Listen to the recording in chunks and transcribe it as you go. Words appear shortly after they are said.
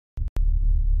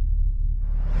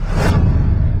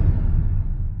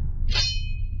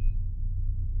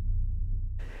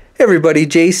Hey everybody,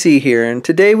 JC here, and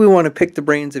today we want to pick the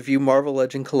brains of you Marvel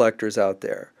Legend collectors out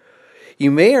there.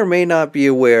 You may or may not be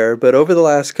aware, but over the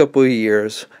last couple of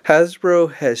years,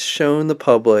 Hasbro has shown the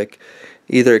public,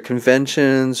 either at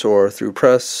conventions or through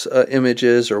press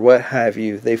images or what have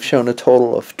you, they've shown a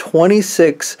total of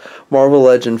 26 Marvel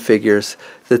Legend figures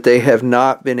that they have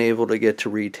not been able to get to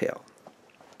retail.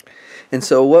 And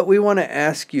so what we want to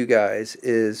ask you guys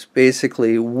is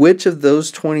basically which of those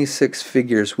 26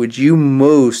 figures would you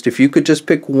most, if you could just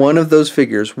pick one of those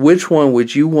figures, which one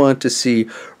would you want to see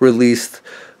released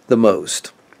the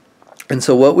most? And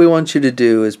so what we want you to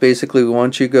do is basically we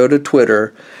want you to go to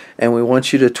Twitter and we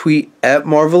want you to tweet at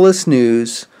Marvelous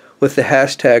News with the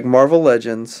hashtag Marvel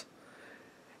Legends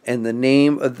and the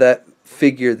name of that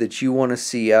figure that you want to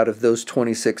see out of those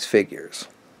 26 figures.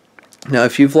 Now,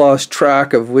 if you've lost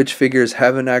track of which figures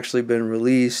haven't actually been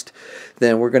released,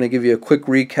 then we're going to give you a quick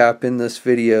recap in this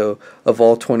video of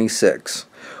all 26.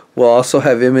 We'll also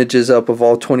have images up of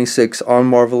all 26 on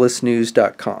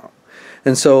marvelousnews.com.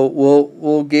 And so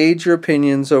we'll gauge your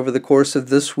opinions over the course of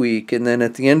this week, and then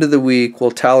at the end of the week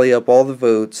we'll tally up all the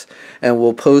votes and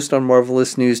we'll post on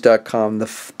marvelousnews.com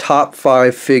the top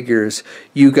 5 figures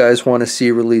you guys want to see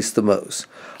released the most.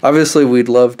 Obviously, we'd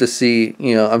love to see,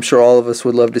 I'm sure all of us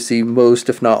would love to see most,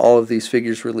 if not all of these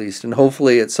figures released. And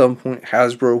hopefully at some point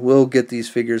Hasbro will get these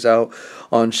figures out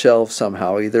on shelves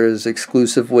somehow, either as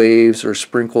exclusive waves or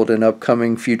sprinkled in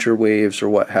upcoming future waves or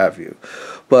what have you.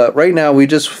 But right now, we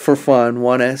just, for fun,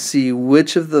 want to see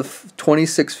which of the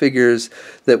 26 figures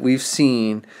that we've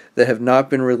seen that have not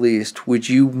been released would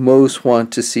you most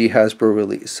want to see Hasbro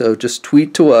release. So just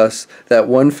tweet to us that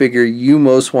one figure you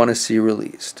most want to see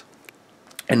released.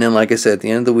 And then, like I said, at the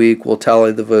end of the week, we'll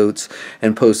tally the votes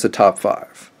and post the top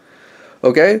 5.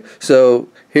 Okay, so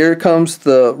here comes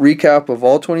the recap of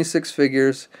all 26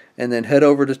 figures, and then head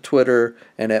over to Twitter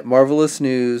and at Marvelous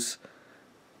News,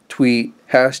 tweet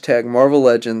hashtag Marvel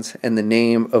Legends and the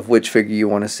name of which figure you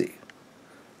want to see.